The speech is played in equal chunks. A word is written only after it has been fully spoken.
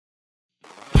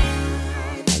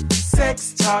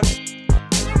Sex Talk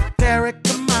with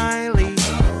Erica Miley.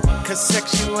 'Cause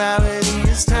sexuality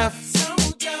is tough.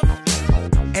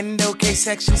 And okay,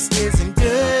 sex just isn't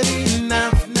good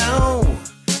enough. No.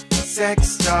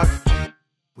 Sex Talk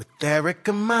with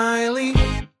Erica Miley.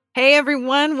 Hey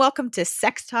everyone, welcome to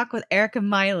Sex Talk with Erica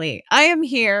Miley. I am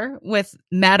here with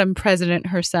Madam President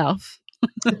herself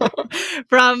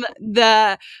from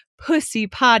the Pussy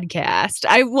Podcast.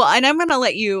 And I'm going to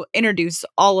let you introduce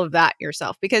all of that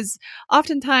yourself because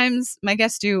oftentimes my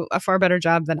guests do a far better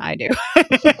job than I do.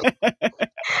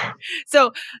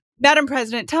 So, Madam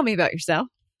President, tell me about yourself.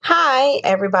 Hi,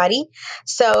 everybody.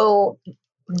 So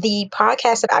the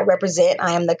podcast that I represent,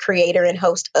 I am the creator and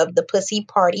host of the Pussy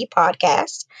Party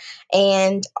Podcast.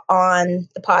 And on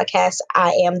the podcast,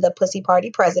 I am the Pussy Party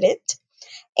President.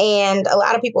 And a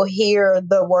lot of people hear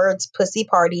the words Pussy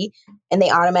Party and they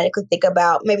automatically think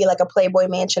about maybe like a Playboy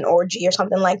Mansion orgy or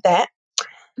something like that.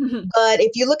 Mm-hmm. But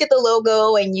if you look at the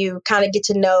logo and you kind of get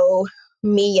to know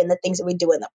me and the things that we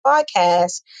do in the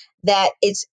podcast, that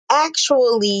it's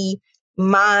actually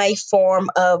my form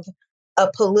of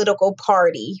a political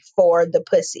party for the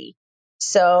pussy.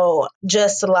 So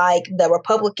just like the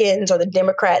Republicans or the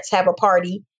Democrats have a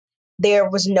party, there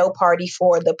was no party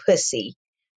for the pussy.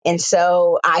 And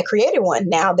so I created one.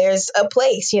 Now there's a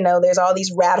place, there's all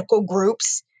these radical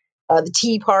groups, the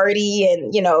Tea Party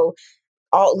and,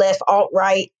 alt left, alt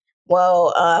right.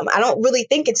 Well, I don't really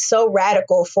think it's so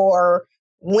radical for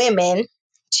women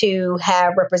to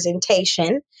have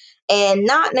representation, and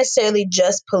not necessarily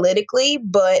just politically,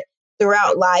 but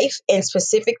throughout life and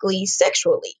specifically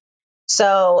sexually.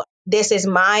 So this is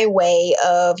my way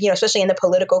of, especially in the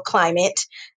political climate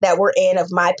that we're in, of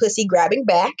my pussy grabbing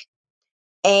back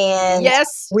and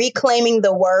reclaiming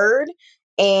the word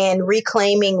and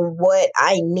reclaiming what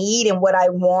I need and what I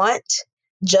want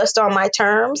just on my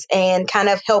terms, and kind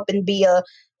of helping be a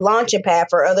launching pad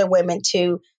for other women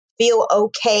to feel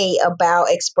okay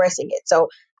about expressing it. So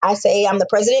I say I'm the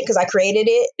president because I created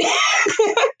it,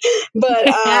 but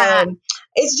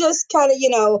it's just kind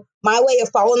of, my way of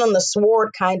falling on the sword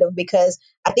kind of, because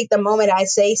I think the moment I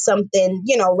say something,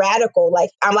 radical, like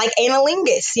I'm like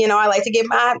analingus, I like to get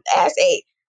my ass ate.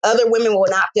 Other women will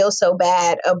not feel so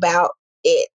bad about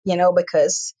it,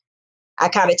 because I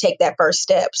kind of take that first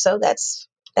step. So that's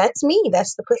me.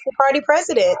 That's the Pussy Party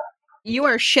President. You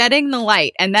are shedding the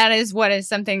light, and that is what is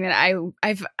something that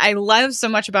I love so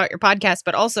much about your podcast,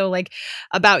 but also like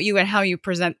about you and how you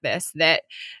present this, that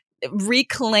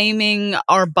reclaiming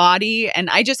our body. And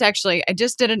I just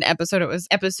did an episode. It was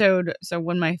so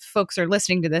when my folks are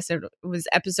listening to this, it was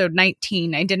episode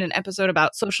 19. I did an episode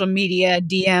about social media,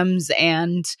 DMs,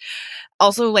 and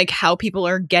also like how people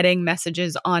are getting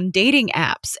messages on dating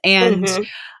apps. And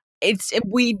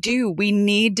we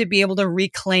need to be able to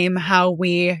reclaim how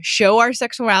we show our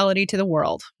sexuality to the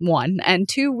world, one. And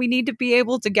two, we need to be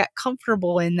able to get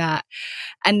comfortable in that.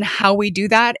 And how we do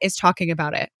that is talking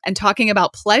about it and talking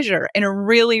about pleasure in a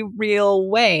really real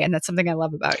way. And that's something I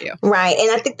love about you. Right. And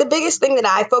I think the biggest thing that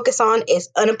I focus on is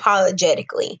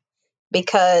unapologetically,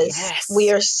 because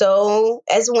we are so,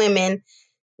 as women,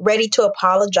 ready to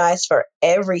apologize for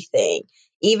everything.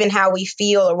 Even how we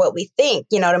feel or what we think,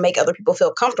 to make other people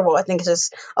feel comfortable. I think it's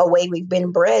just a way we've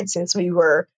been bred since we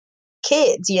were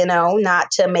kids,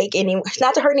 not to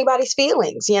hurt anybody's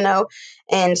feelings,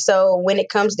 And so when it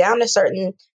comes down to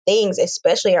certain things,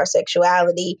 especially our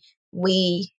sexuality,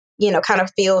 we, kind of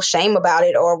feel shame about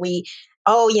it, or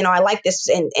I like this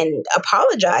and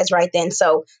apologize right then.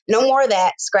 So no more of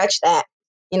that, scratch that,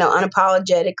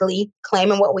 unapologetically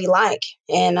claiming what we like.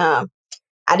 And,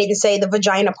 I didn't say the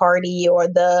vagina party or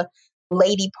the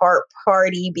lady part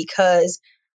party, because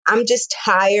I'm just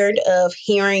tired of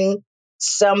hearing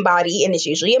somebody, and it's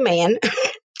usually a man,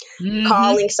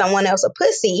 calling someone else a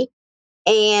pussy,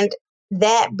 and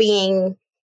that being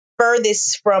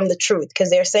furthest from the truth, because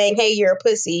they're saying, hey, you're a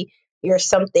pussy, you're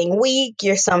something weak,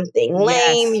 you're something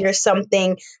lame, you're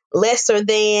something lesser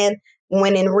than,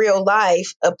 when in real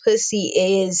life, a pussy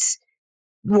is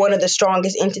one of the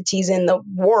strongest entities in the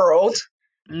world.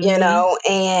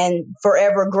 And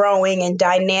forever growing and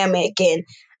dynamic and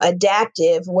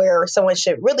adaptive, where someone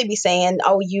should really be saying,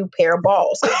 oh, you pair of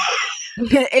balls.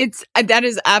 That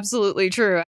is absolutely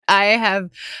true. I have,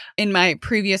 in my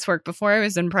previous work, before I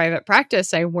was in private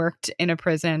practice, I worked in a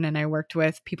prison and I worked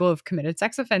with people who've committed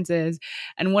sex offenses.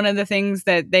 And one of the things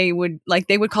that they would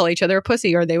call each other a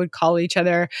pussy, or they would call each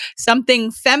other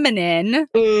something feminine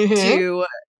to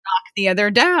knock the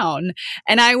other down.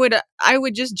 And I would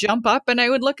just jump up and I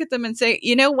would look at them and say,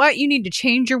 you know what? You need to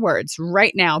change your words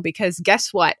right now, because guess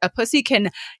what? A pussy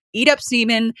can eat up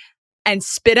semen, and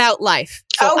spit out life.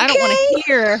 So I don't want to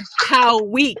hear how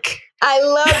weak. I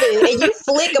love it. And you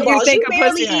flick a ball. You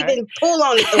barely even pull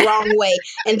on it the wrong way.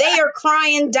 And they are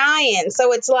crying, dying.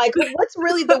 So it's like, what's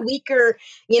really the weaker,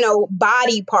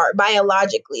 body part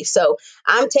biologically? So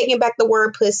I'm taking back the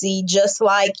word pussy, just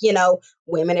like,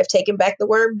 women have taken back the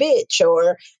word bitch,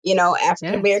 or,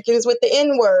 African Americans with the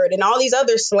N word and all these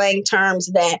other slang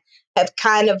terms that have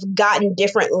kind of gotten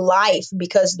different life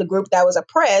because the group that was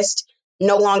oppressed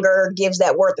no longer gives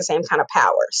that word the same kind of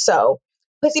power. So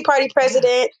Pussy Party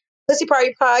President, Pussy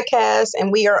Party Podcast,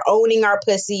 and we are owning our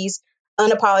pussies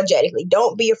unapologetically.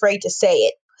 Don't be afraid to say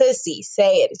it. Pussy,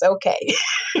 say it. It's okay.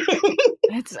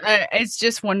 It's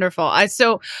just wonderful.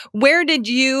 So where did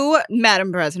you,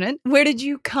 Madam President, where did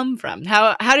you come from?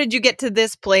 How did you get to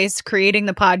this place creating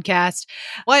the podcast?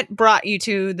 What brought you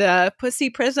to the Pussy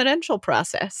presidential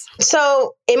process?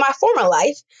 So in my former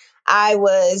life, I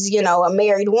was, a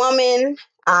married woman.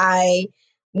 I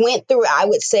went through, I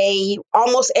would say,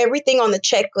 almost everything on the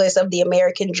checklist of the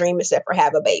American dream except for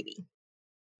have a baby.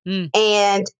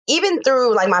 And even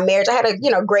through like my marriage, I had a,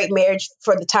 great marriage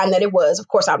for the time that it was. Of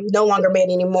course, I'm no longer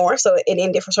married anymore, so it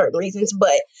ended for certain reasons.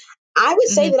 But I would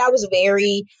say that I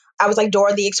was like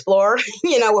Dora the Explorer,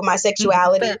 with my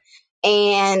sexuality.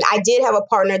 And I did have a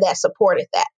partner that supported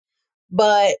that.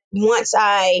 But once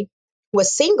I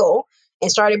was single and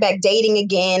started back dating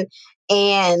again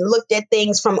and looked at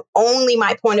things from only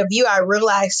my point of view, I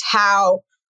realized how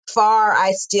far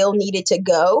I still needed to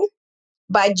go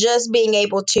by just being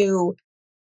able to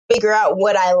figure out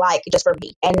what I like just for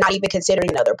me and not even considering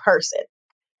another person.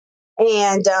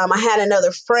 And I had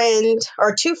another friend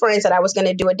or two friends that I was going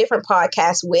to do a different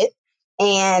podcast with.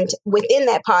 And within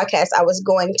that podcast, I was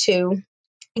going to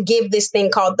give this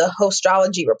thing called the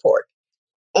Hostrology Report.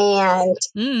 And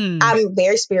I'm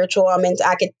very spiritual.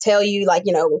 I could tell you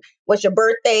what's your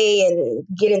birthday and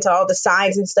get into all the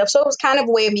signs and stuff. So it was kind of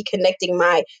a way of me connecting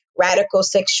my radical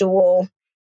sexual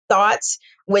thoughts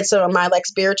with some of my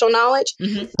spiritual knowledge,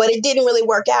 but it didn't really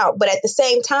work out. But at the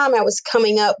same time, I was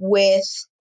coming up with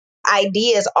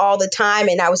ideas all the time,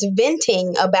 and I was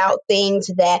venting about things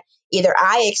that either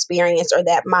I experienced or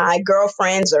that my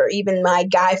girlfriends or even my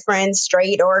guy friends,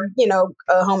 straight or,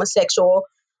 homosexual,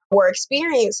 were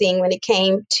experiencing when it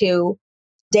came to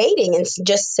dating and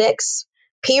just sex,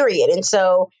 period. And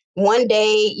so one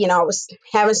day, I was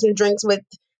having some drinks with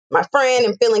my friend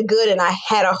and feeling good. And I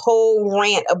had a whole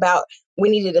rant about we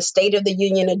needed a State of the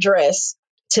Union address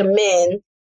to men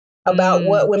about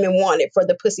what women wanted for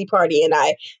the pussy party. And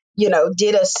I,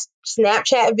 did a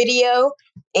Snapchat video,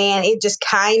 and it just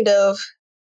kind of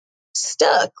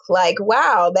stuck. Like,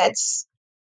 wow, that's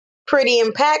pretty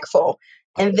impactful.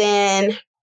 And then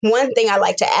one thing I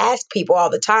like to ask people all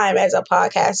the time as a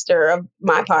podcaster of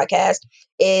my podcast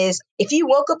is, if you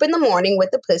woke up in the morning with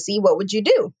a pussy, what would you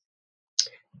do?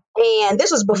 And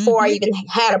this was before I even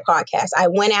had a podcast. I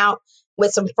went out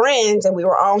with some friends and we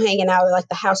were all hanging out at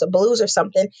the House of Blues or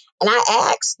something. And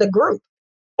I asked the group,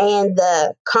 and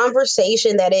the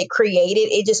conversation that it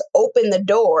created, it just opened the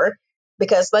door.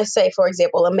 Because let's say, for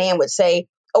example, a man would say,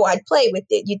 oh, I'd play with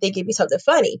it. You think it'd be something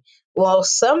funny. Well,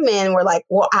 some men were like,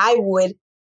 well, I would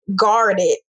guard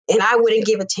it and I wouldn't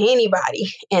give it to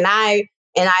anybody. And I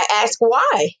asked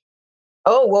why.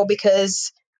 Oh, well,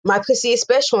 because my pussy is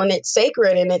special and it's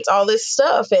sacred and it's all this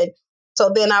stuff. And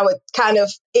so then I would kind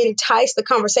of entice the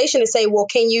conversation and say, well,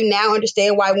 can you now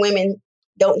understand why women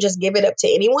don't just give it up to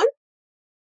anyone?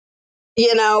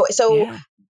 So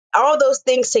all those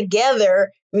things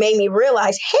together made me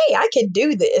realize, hey, I could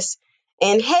do this.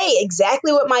 And hey,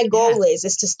 exactly what my goal is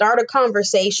to start a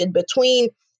conversation between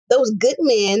those good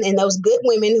men and those good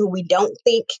women who we don't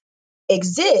think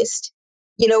exist,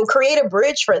 create a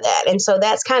bridge for that. And so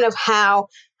that's kind of how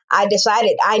I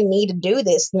decided I need to do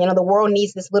this. The world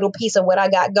needs this little piece of what I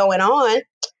got going on.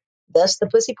 Thus the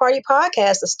Pussy Party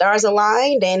Podcast. The stars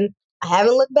aligned, and I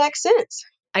haven't looked back since.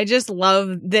 I just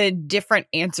love the different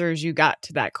answers you got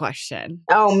to that question.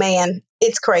 Oh, man,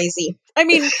 it's crazy. I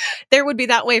mean, there would be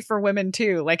that way for women,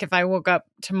 too. Like if I woke up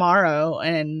tomorrow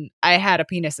and I had a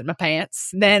penis in my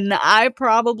pants, then I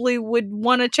probably would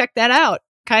want to check that out.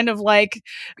 Kind of like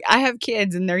I have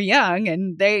kids and they're young,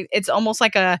 and it's almost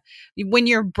like when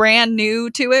you're brand new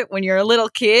to it, when you're a little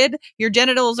kid, your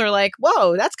genitals are like,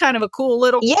 whoa, that's kind of a cool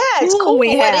little it's cool. What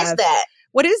is that?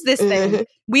 What is this thing?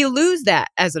 We lose that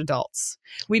as adults.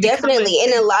 We definitely.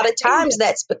 And a lot of times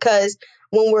that's because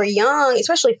when we're young,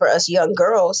 especially for us young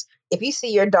girls, if you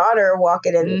see your daughter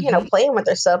walking and, playing with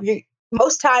herself,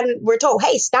 most time we're told,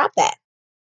 hey, stop that.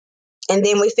 And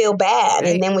then we feel bad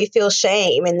and then we feel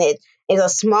shame. And it is a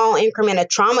small increment of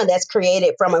trauma that's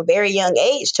created from a very young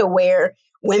age to where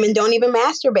women don't even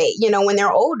masturbate, when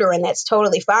they're older, and that's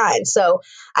totally fine. So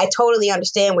I totally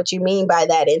understand what you mean by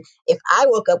that. And if I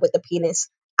woke up with a penis,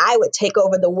 I would take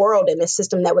over the world in a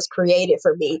system that was created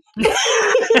for me. And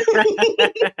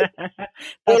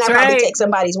I'd probably take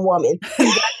somebody's woman.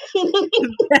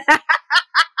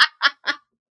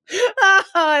 Oh,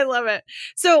 I love it.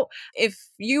 So if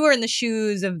you were in the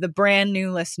shoes of the brand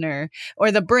new listener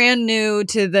or the brand new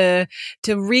to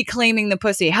reclaiming the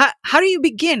pussy, how do you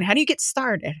begin? How do you get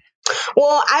started?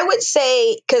 Well, I would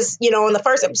say, because, on the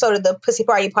first episode of the Pussy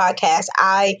Party podcast,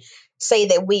 I say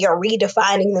that we are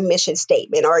redefining the mission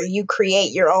statement, or you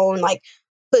create your own like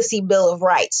pussy bill of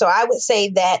rights. So I would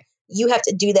say that you have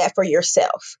to do that for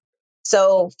yourself.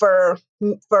 So for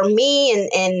me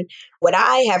and what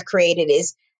I have created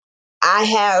is I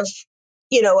have,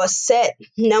 a set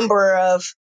number of,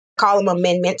 call them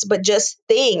amendments, but just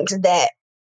things that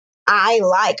I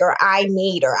like or I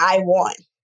need or I want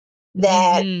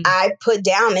that I put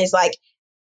down as like,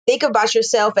 think about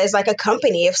yourself as like a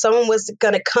company. If someone was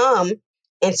going to come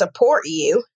and support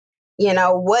you,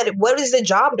 what is the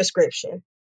job description?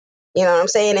 You know what I'm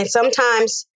saying? And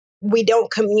sometimes we don't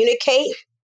communicate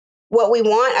what we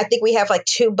want. I think we have like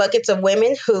two buckets of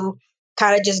women who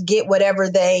kind of just get whatever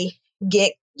they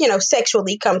get,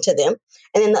 sexually come to them.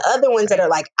 And then the other ones that are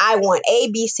like, I want A,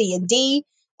 B, C, and D,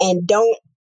 and don't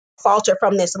falter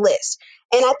from this list.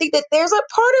 And I think that there's a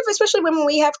part of, especially when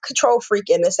we have control freak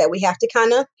in us, that we have to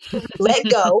kind of let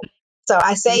go. So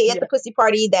I say at the Pussy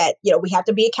Party that, we have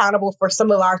to be accountable for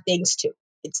some of our things too.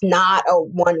 It's not a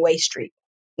one-way street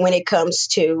when it comes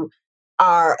to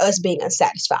us being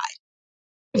unsatisfied.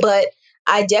 But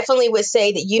I definitely would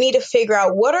say that you need to figure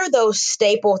out what are those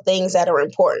staple things that are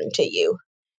important to you.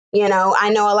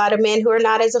 I know a lot of men who are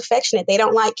not as affectionate. They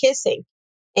don't like kissing.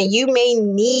 And you may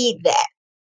need that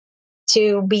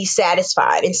to be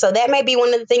satisfied. And so that may be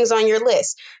one of the things on your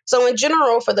list. So in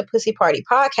general, for the Pussy Party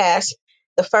podcast,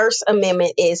 the first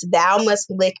amendment is thou must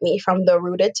lick me from the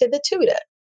rooter to the tutor.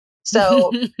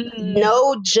 So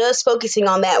no, just focusing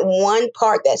on that one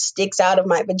part that sticks out of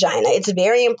my vagina. It's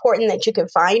very important that you can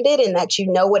find it and that you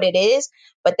know what it is.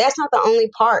 But that's not the only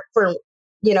part for,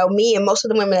 me and most of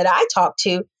the women that I talk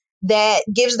to that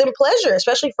gives them pleasure,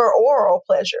 especially for oral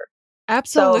pleasure.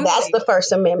 Absolutely. So that's the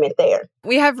First Amendment there.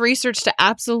 We have research to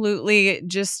absolutely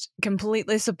just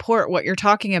completely support what you're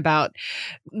talking about.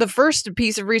 The first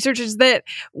piece of research is that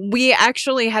we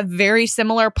actually have very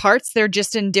similar parts. They're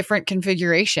just in different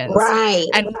configurations. Right.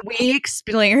 And we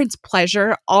experience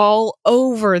pleasure all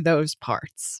over those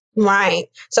parts. Right.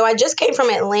 So I just came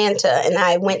from Atlanta and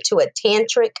I went to a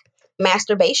tantric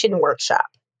masturbation workshop.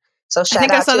 So shout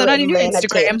out I saw to that on your Atlanta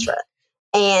Instagram. Tantra.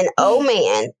 And oh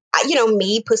man,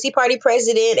 me, Pussy Party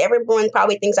president, everyone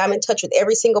probably thinks I'm in touch with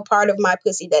every single part of my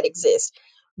pussy that exists.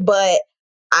 But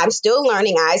I'm still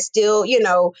learning. I still,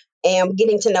 am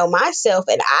getting to know myself.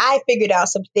 And I figured out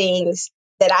some things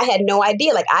that I had no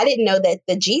idea. Like I didn't know that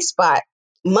the G-spot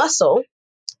muscle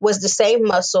was the same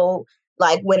muscle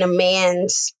like when a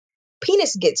man's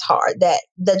penis gets hard, that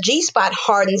the G-spot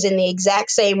hardens in the exact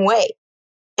same way.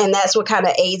 And that's what kind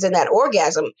of aids in that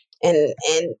orgasm and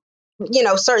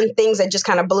certain things that just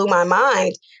kind of blew my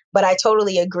mind. But I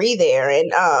totally agree there.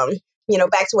 And,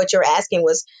 back to what you were asking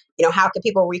was, how can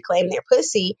people reclaim their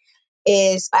pussy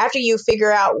is after you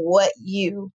figure out what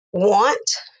you want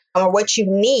or what you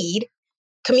need,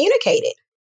 communicate it.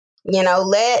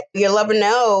 Let your lover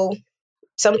know.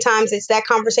 Sometimes it's that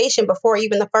conversation before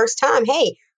even the first time.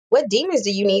 Hey, what demons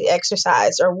do you need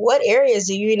exercised, or what areas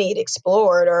do you need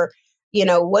explored, or,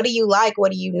 what do you like?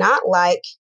 What do you not like?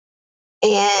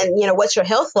 And, what's your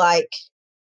health like?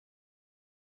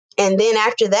 And then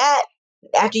after that,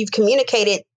 after you've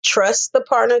communicated, trust the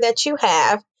partner that you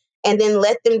have and then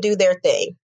let them do their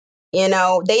thing. They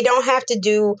don't have to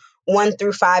do 1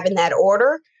 through 5 in that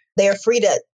order. They're free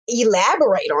to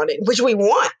elaborate on it, which we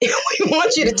want. We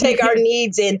want you to take our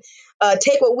needs and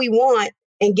take what we want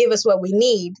and give us what we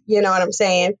need. You know what I'm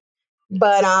saying?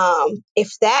 But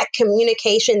if that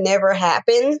communication never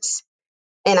happens,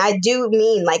 and I do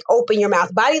mean like open your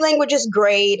mouth, body language is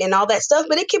great and all that stuff,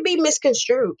 but it can be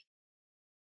misconstrued.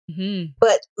 Mm-hmm.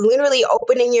 But literally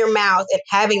opening your mouth and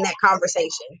having that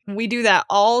conversation. We do that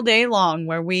all day long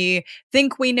where we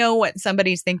think we know what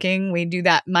somebody's thinking. We do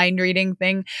that mind reading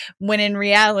thing when in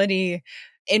reality,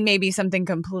 it may be something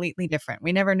completely different.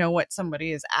 We never know what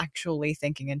somebody is actually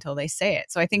thinking until they say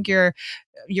it. So I think you're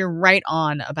right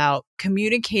on about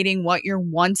communicating what your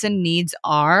wants and needs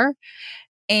are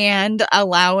and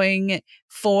allowing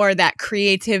for that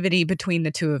creativity between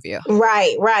the two of you.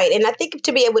 Right. And I think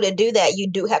to be able to do that, you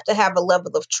do have to have a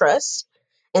level of trust.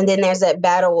 And then there's that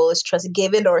battle, well, is trust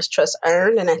given or is trust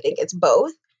earned? And I think it's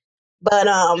both. But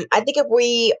I think if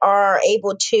we are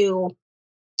able to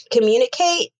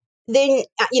communicate, then,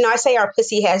 I say our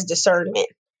pussy has discernment.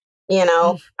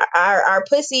 Our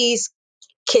pussies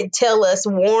can tell us,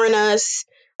 warn us,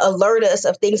 alert us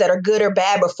of things that are good or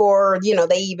bad before,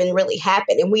 they even really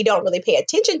happen. And we don't really pay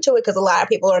attention to it because a lot of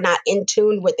people are not in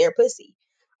tune with their pussy.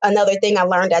 Another thing I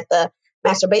learned at the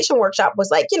masturbation workshop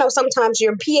was like, sometimes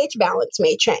your pH balance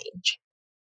may change.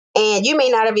 And you may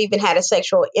not have even had a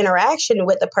sexual interaction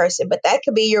with a person, but that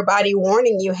could be your body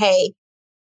warning you, hey,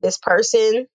 this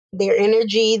person, their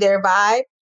energy, their vibe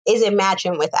isn't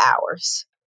matching with ours.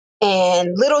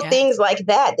 And little things like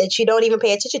that you don't even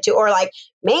pay attention to. Or like,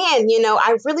 man,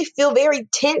 I really feel very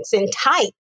tense and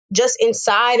tight just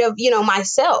inside of,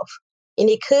 myself. And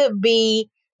it could be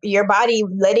your body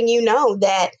letting you know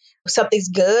that something's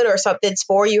good or something's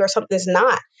for you or something's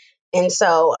not. And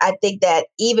so I think that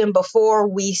even before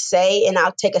we say, and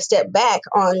I'll take a step back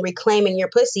on reclaiming your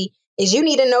pussy, is you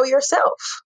need to know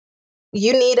yourself.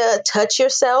 You need to touch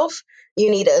yourself. You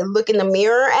need to look in the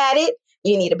mirror at it.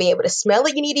 You need to be able to smell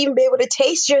it. You need to even be able to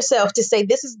taste yourself to say,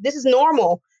 this is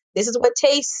normal. This is what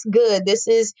tastes good. This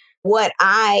is what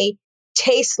I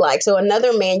taste like. So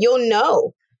another man, you'll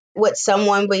know what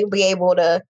someone will be able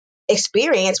to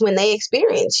experience when they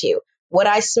experience you, what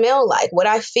I smell like, what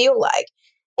I feel like.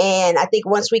 And I think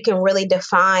once we can really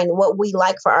define what we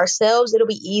like for ourselves, it'll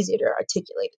be easier to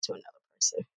articulate it to another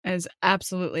person. Is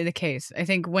absolutely the case. I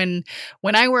think when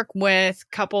I work with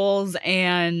couples,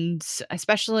 and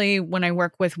especially when I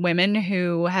work with women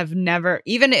who have never,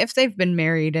 even if they've been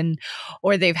married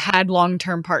or they've had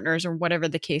long-term partners or whatever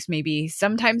the case may be,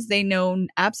 sometimes they know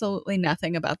absolutely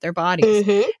nothing about their bodies.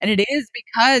 Mm-hmm. And it is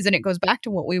because, and it goes back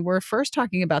to what we were first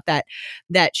talking about,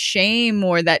 that shame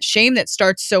that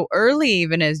starts so early,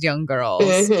 even as young girls,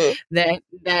 Mm-hmm.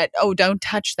 that, oh, don't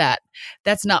touch that.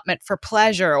 That's not meant for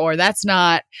pleasure, or that's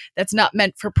not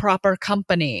meant for proper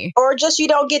company. Or just you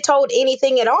don't get told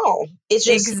anything at all. It's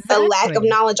just a lack of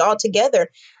knowledge altogether.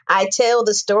 I tell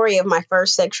the story of my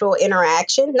first sexual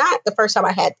interaction, not the first time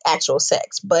I had actual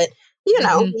sex, but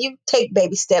you take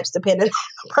baby steps depending on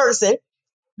the person.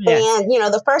 Yes. And,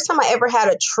 the first time I ever had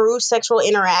a true sexual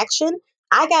interaction,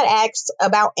 I got asked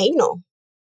about anal.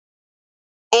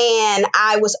 And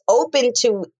I was open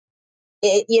to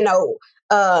it,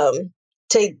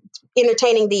 to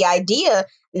entertaining the idea,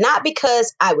 not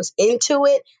because I was into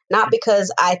it, not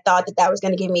because I thought that was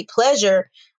going to give me pleasure,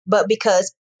 but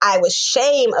because I was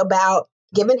shame about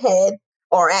giving head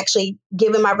or actually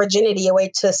giving my virginity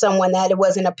away to someone that it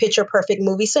wasn't a picture perfect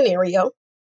movie scenario.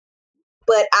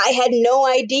 But I had no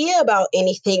idea about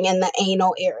anything in the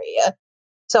anal area.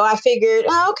 So I figured,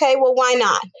 okay, well, why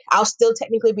not? I'll still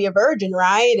technically be a virgin,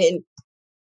 right? And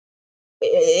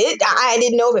I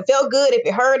didn't know if it felt good, if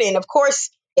it hurt. And of course,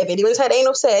 if anyone's had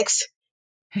anal sex,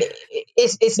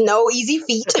 it's no easy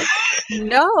feat.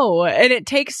 No, and it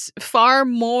takes far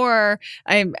more.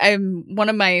 I'm one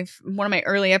of my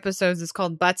early episodes is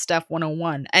called Butt Stuff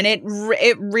 101, and it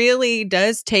really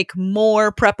does take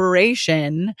more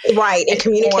preparation, right, and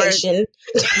communication,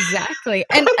 exactly,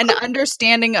 and an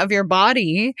understanding of your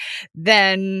body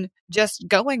than just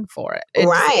going for it.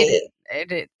 Right.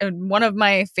 One of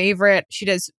my favorite, she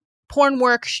does porn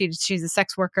work. She's a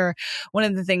sex worker. One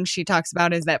of the things she talks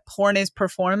about is that porn is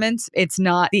performance. It's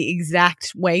not the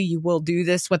exact way you will do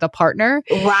this with a partner.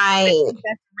 Right.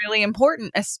 That's really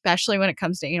important, especially when it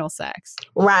comes to anal sex.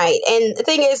 Right. And the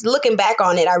thing is, looking back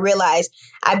on it, I realized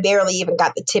I barely even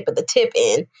got the tip of the tip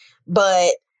in,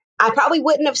 but I probably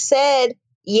wouldn't have said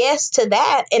yes to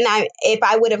that. And if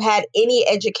I would have had any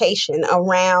education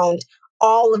around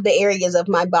all of the areas of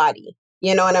my body,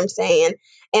 you know what I'm saying?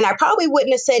 And I probably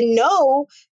wouldn't have said no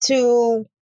to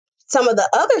some of the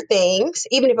other things,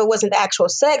 even if it wasn't the actual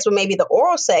sex, but maybe the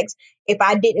oral sex, if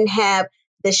I didn't have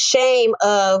the shame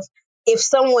of if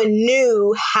someone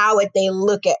knew, how would they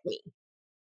look at me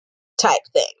type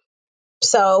thing.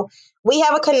 So we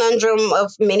have a conundrum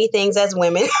of many things as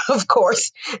women, of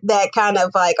course, that kind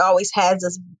of like always has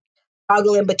us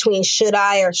boggling between should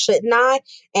I or shouldn't I?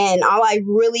 And all I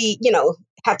really,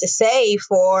 have to say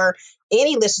for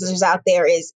any listeners out there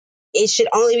is it should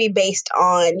only be based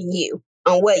on you,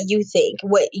 on what you think,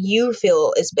 what you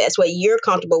feel is best, what you're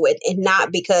comfortable with, and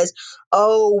not because,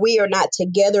 we are not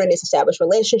together in this established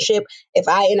relationship. If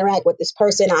I interact with this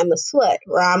person, I'm a slut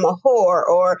or I'm a whore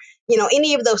or,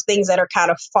 any of those things that are kind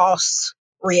of false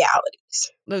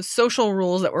realities. Those social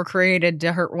rules that were created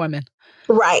to hurt women.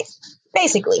 Right.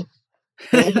 Basically.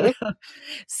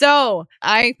 So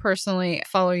I personally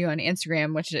follow you on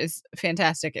Instagram, which is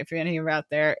fantastic. If any of you are out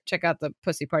there, check out the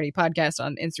Pussy Party podcast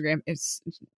on Instagram.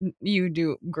 You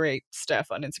do great stuff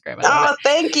on Instagram. I love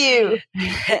thank you.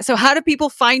 So how do people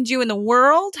find you in the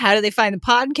world? How do they find the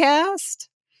podcast?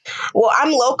 Well,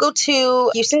 I'm local to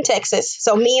Houston, Texas.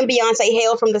 So me and Beyonce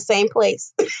hail from the same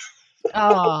place.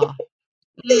 Oh.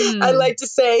 I like to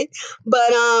say, but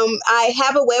I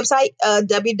have a website,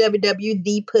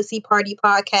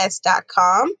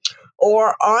 www.thepussypartypodcast.com,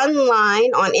 or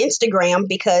online on Instagram,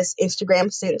 because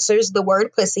Instagram censors the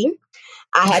word pussy.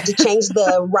 I had to change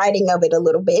the writing of it a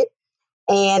little bit,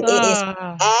 and it is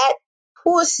at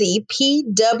Pussy,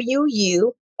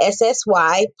 PWUSSY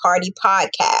Party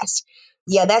Podcast.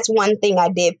 Yeah, that's one thing I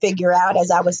did figure out as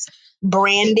I was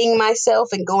branding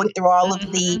myself and going through all of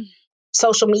the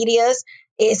social medias,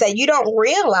 is that you don't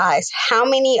realize how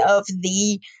many of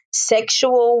the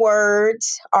sexual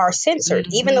words are censored.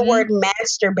 Even the word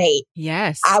masturbate.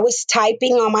 Yes. I was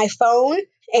typing on my phone,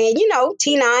 and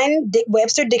T9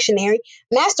 Webster Dictionary,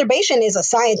 masturbation is a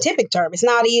scientific term. It's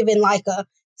not even like a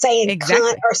saying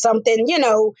cunt or something,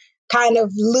 kind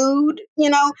of lewd,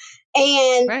 and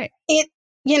it,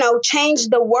 changed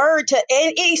the word to,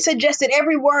 and it suggested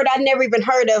every word I'd never even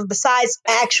heard of besides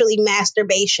actually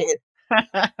masturbation. And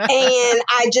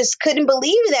I just couldn't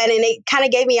believe that. And it kind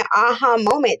of gave me an aha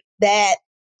moment that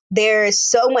there's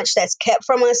so much that's kept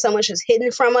from us, so much is hidden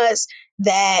from us,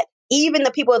 that even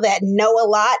the people that know a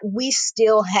lot, we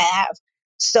still have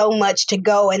so much to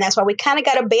go. And that's why we kind of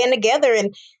got to band together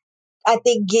and, I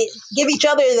think, give each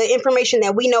other the information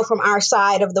that we know from our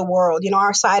side of the world,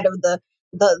 our side of the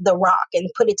rock, and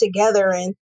put it together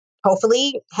and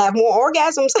hopefully have more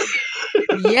orgasms.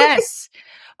 Yes.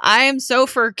 I am so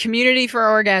for community for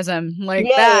orgasm.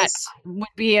 That would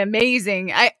be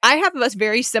amazing. I have a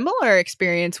very similar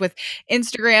experience with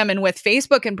Instagram and with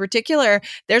Facebook in particular.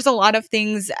 There's a lot of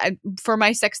things for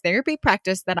my sex therapy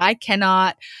practice that I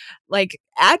cannot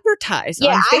advertise.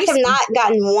 Yeah, on I have not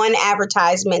gotten one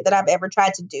advertisement that I've ever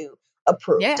tried to do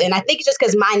approved. Yeah. And I think it's just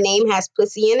because my name has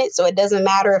pussy in it. So it doesn't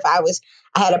matter if I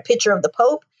had a picture of the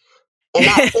Pope and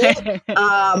that's it.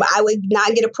 I would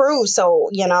not get approved.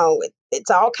 So, it's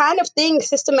all kind of things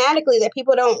systematically that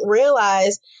people don't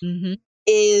realize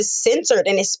is censored,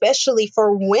 and especially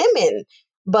for women,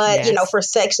 but, for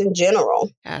sex in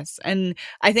general. Yes. And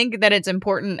I think that it's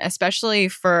important, especially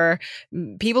for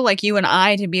people like you and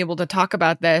I, to be able to talk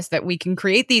about this, that we can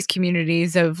create these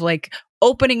communities of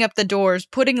opening up the doors,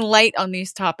 putting light on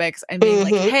these topics and being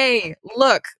hey,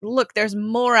 look, there's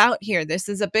more out here. This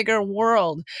is a bigger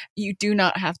world. You do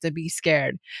not have to be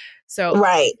scared. So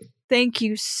thank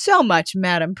you so much,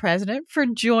 Madam President, for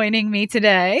joining me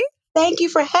today. Thank you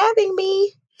for having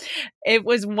me. It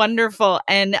was wonderful.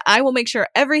 And I will make sure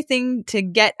everything to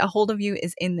get a hold of you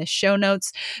is in the show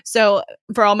notes. So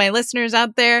for all my listeners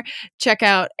out there, check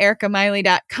out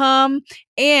ericamiley.com,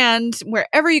 and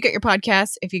wherever you get your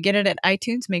podcasts, if you get it at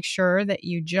iTunes, make sure that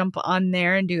you jump on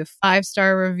there and do a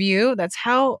 5-star review. That's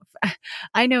how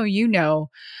I know,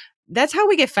 that's how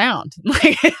we get found.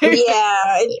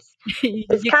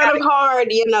 It's kind of hard,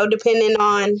 depending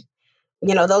on,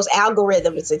 those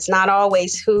algorithms. It's not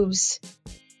always who's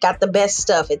got the best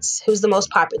stuff. It's who's the most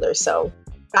popular. So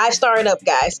 5-star it up,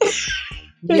 guys.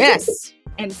 Yes.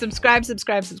 And subscribe.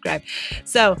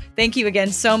 So thank you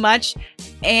again so much.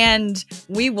 And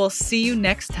we will see you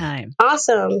next time.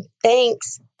 Awesome.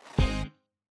 Thanks.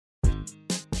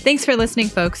 Thanks for listening,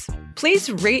 folks.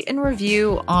 Please rate and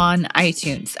review on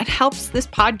iTunes. It helps this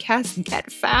podcast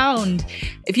get found.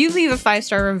 If you leave a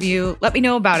 5-star review, let me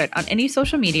know about it on any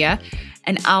social media,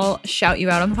 and I'll shout you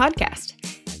out on the podcast.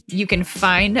 You can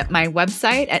find my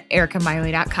website at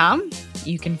ericamiley.com.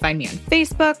 You can find me on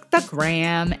Facebook, the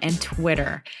Gram, and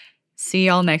Twitter. See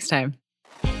y'all next time.